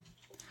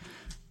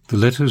The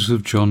Letters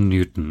of John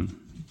Newton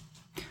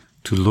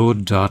to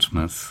Lord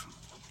Dartmouth,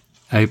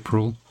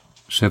 April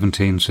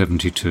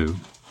 1772.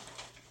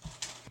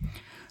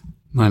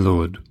 My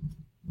Lord,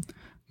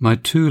 my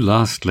two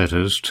last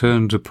letters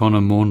turned upon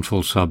a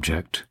mournful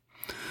subject,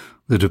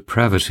 the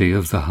depravity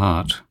of the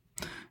heart,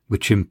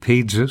 which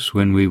impedes us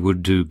when we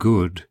would do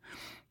good,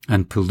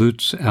 and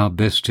pollutes our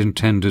best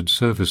intended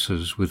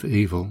services with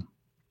evil.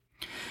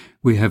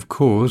 We have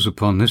cause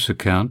upon this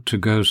account to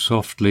go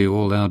softly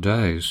all our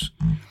days,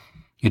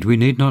 yet we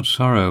need not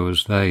sorrow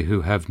as they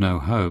who have no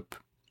hope.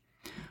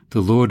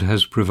 The Lord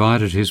has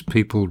provided his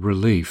people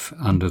relief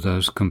under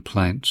those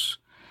complaints,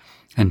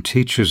 and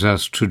teaches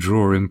us to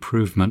draw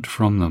improvement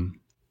from them.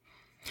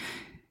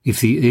 If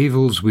the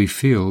evils we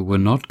feel were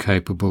not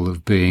capable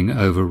of being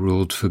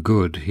overruled for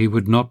good, he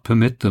would not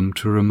permit them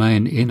to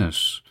remain in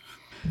us.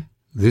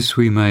 This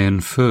we may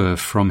infer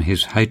from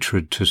his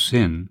hatred to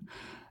sin,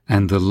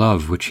 and the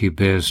love which he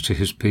bears to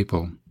his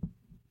people.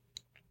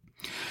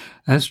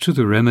 As to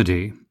the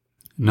remedy,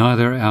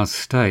 neither our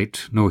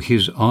state nor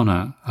his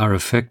honour are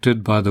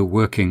affected by the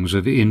workings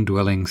of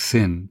indwelling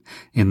sin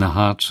in the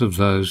hearts of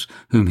those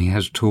whom he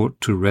has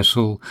taught to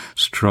wrestle,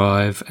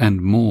 strive,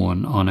 and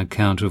mourn on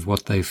account of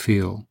what they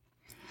feel.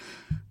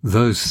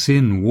 Though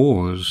sin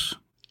wars,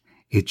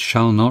 it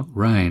shall not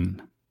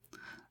reign,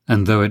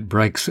 and though it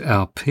breaks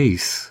our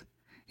peace,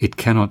 it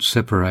cannot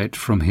separate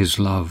from his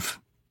love.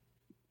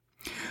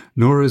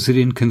 Nor is it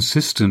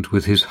inconsistent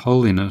with his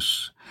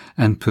holiness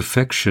and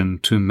perfection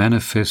to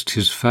manifest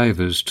his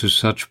favours to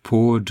such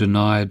poor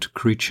denied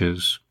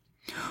creatures,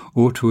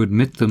 or to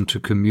admit them to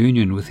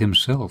communion with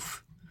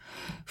himself,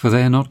 for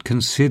they are not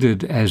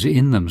considered as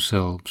in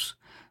themselves,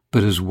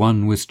 but as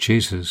one with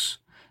Jesus,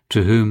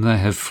 to whom they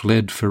have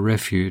fled for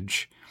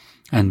refuge,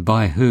 and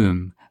by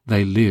whom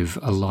they live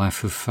a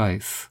life of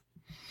faith.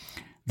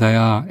 They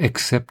are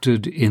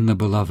accepted in the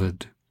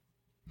Beloved.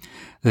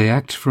 They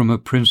act from a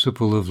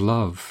principle of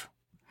love.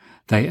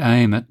 They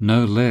aim at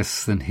no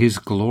less than his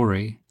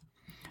glory,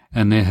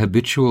 and their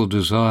habitual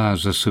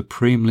desires are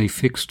supremely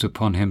fixed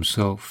upon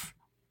himself.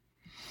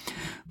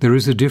 There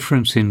is a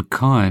difference in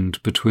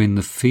kind between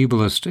the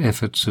feeblest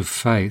efforts of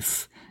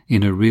faith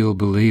in a real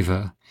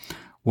believer,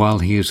 while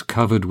he is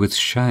covered with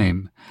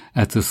shame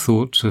at the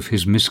thoughts of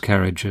his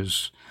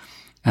miscarriages,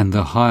 and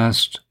the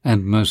highest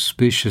and most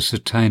specious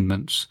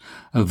attainments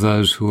of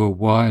those who are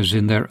wise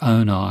in their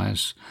own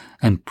eyes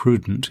and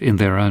prudent in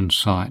their own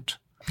sight.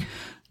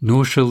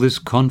 Nor shall this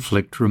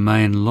conflict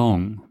remain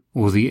long,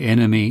 or the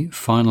enemy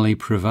finally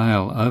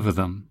prevail over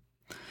them.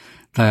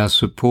 They are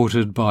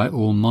supported by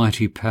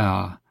almighty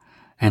power,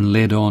 and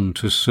led on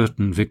to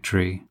certain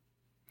victory.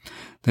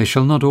 They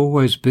shall not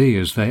always be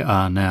as they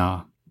are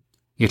now,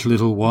 yet a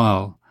little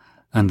while,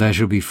 and they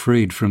shall be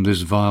freed from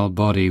this vile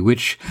body,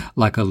 which,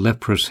 like a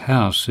leprous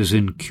house, is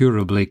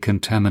incurably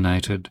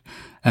contaminated,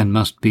 and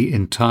must be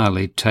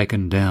entirely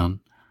taken down.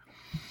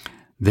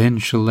 Then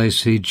shall they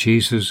see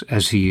Jesus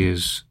as he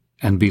is,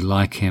 and be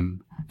like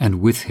him,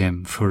 and with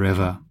him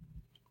forever.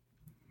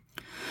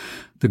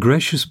 The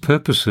gracious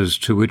purposes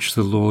to which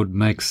the Lord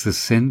makes the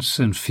sense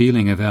and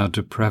feeling of our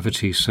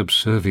depravity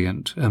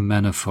subservient are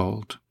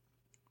manifold.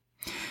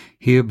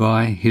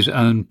 Hereby his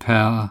own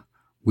power,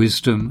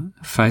 wisdom,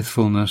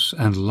 faithfulness,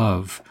 and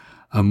love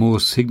are more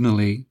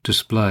signally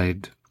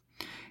displayed.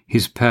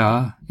 His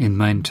power in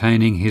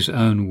maintaining his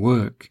own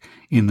work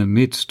in the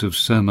midst of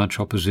so much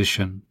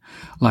opposition,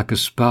 like a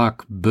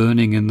spark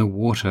burning in the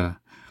water,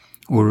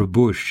 or a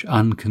bush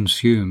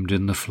unconsumed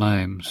in the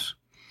flames.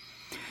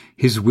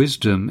 His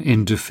wisdom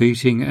in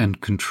defeating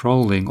and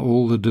controlling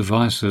all the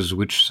devices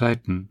which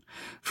Satan,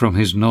 from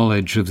his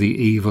knowledge of the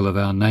evil of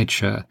our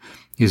nature,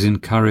 is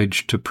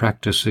encouraged to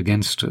practice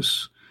against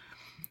us.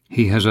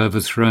 He has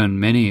overthrown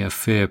many a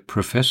fair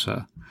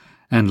professor,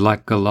 and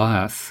like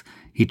Goliath,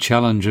 he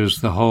challenges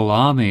the whole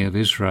army of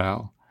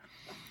Israel.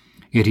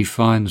 Yet he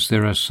finds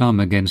there are some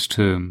against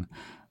whom,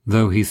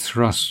 though he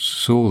thrusts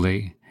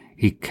sorely,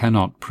 he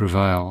cannot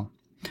prevail.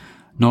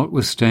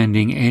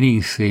 Notwithstanding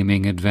any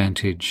seeming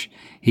advantage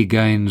he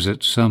gains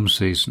at some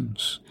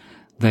seasons,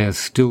 they are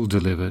still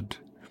delivered,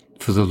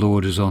 for the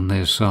Lord is on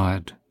their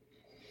side.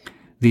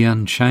 The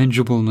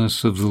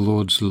unchangeableness of the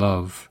Lord's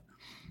love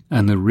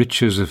and the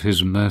riches of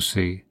his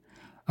mercy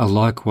are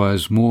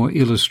likewise more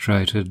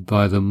illustrated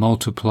by the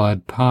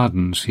multiplied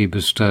pardons he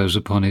bestows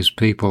upon his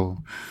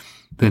people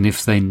than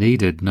if they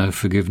needed no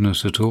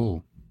forgiveness at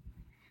all.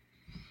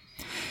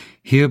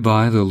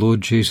 Hereby the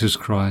Lord Jesus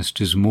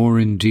Christ is more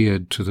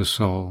endeared to the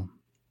soul.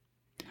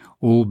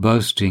 All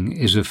boasting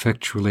is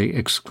effectually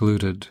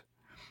excluded,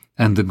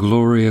 and the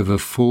glory of a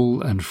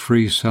full and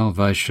free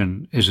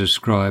salvation is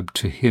ascribed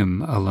to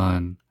him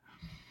alone.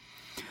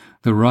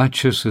 The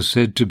righteous are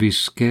said to be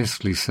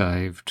scarcely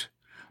saved,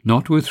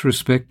 not with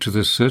respect to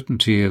the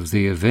certainty of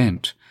the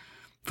event,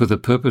 for the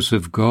purpose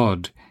of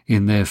God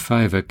in their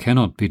favour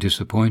cannot be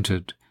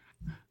disappointed,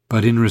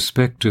 but in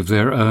respect of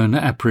their own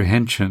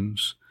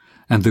apprehensions,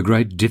 and the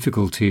great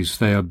difficulties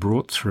they are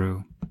brought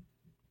through.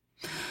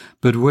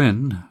 But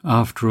when,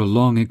 after a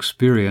long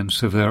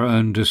experience of their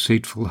own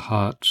deceitful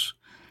hearts,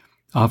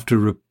 after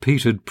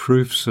repeated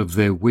proofs of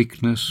their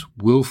weakness,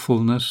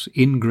 willfulness,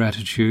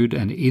 ingratitude,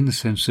 and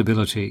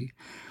insensibility,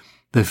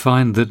 they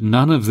find that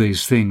none of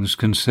these things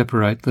can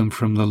separate them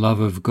from the love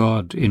of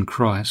God in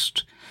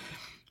Christ.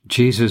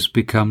 Jesus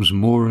becomes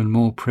more and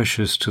more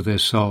precious to their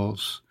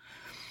souls.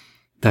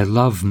 They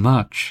love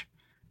much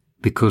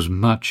because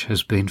much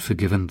has been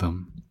forgiven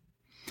them.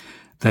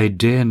 They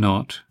dare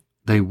not,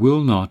 they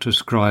will not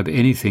ascribe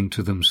anything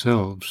to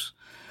themselves,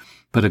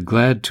 but are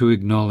glad to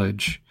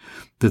acknowledge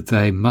that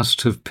they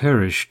must have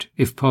perished,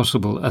 if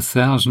possible,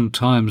 1,000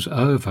 times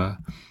over,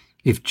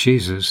 if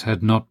Jesus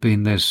had not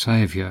been their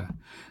Saviour,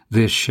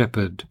 their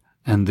shepherd,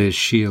 and their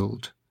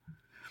shield.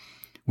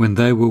 When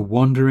they were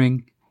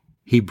wandering,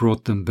 he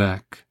brought them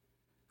back.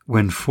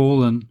 When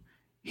fallen,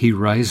 he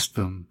raised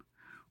them.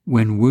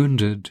 When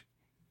wounded,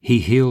 he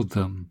healed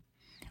them.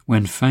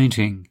 When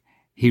fainting,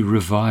 he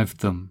revived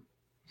them.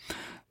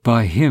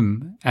 By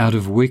him, out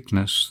of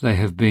weakness, they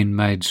have been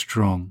made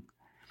strong.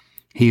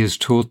 He has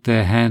taught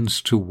their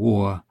hands to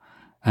war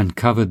and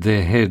covered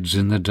their heads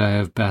in the day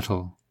of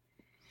battle.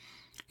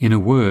 In a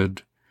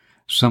word,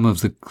 some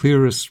of the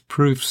clearest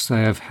proofs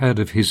they have had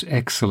of his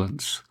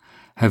excellence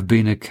have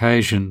been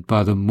occasioned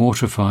by the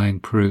mortifying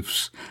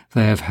proofs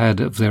they have had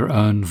of their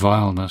own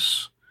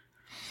vileness.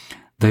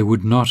 They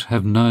would not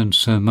have known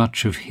so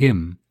much of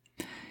him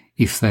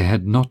if they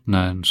had not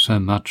known so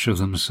much of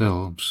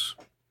themselves.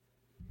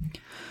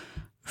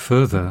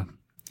 Further,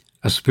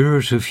 a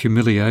spirit of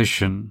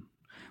humiliation,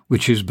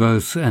 which is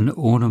both an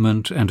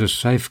ornament and a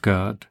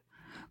safeguard,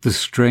 the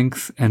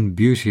strength and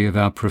beauty of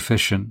our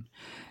profession,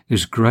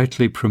 is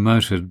greatly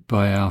promoted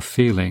by our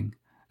feeling,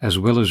 as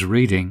well as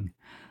reading,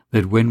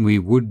 that when we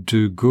would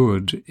do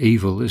good,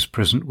 evil is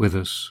present with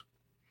us.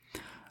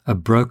 A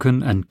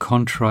broken and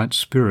contrite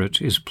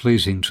spirit is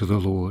pleasing to the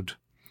Lord.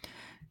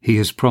 He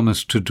has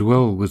promised to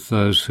dwell with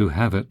those who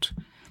have it,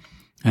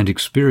 and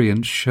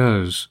experience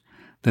shows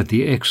that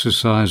the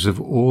exercise of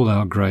all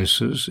our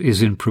graces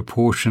is in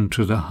proportion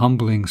to the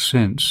humbling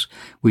sense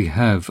we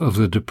have of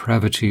the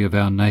depravity of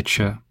our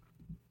nature.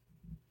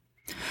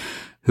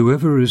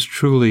 Whoever is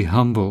truly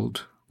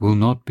humbled will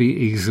not be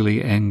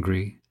easily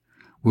angry,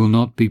 will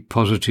not be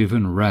positive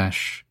and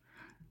rash,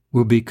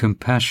 will be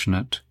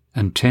compassionate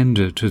and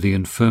tender to the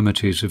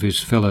infirmities of his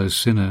fellow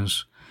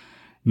sinners,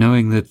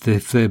 knowing that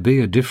if there be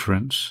a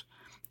difference,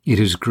 it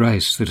is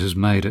grace that has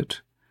made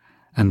it,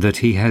 and that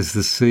he has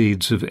the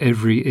seeds of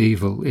every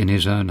evil in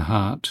his own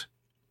heart.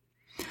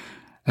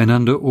 And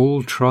under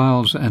all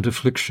trials and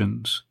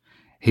afflictions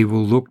he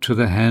will look to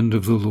the hand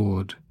of the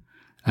Lord,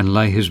 and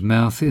lay his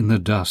mouth in the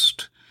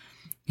dust,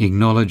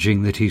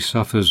 acknowledging that he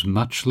suffers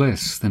much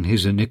less than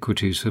his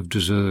iniquities have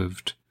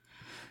deserved.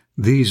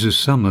 These are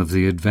some of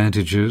the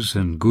advantages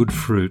and good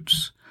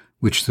fruits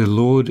which the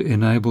Lord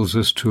enables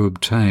us to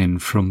obtain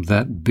from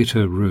that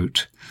bitter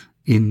root,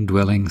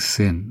 indwelling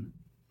sin.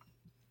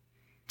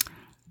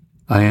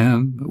 I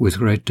am, with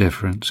great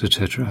deference,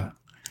 etc.,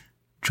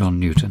 John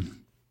Newton.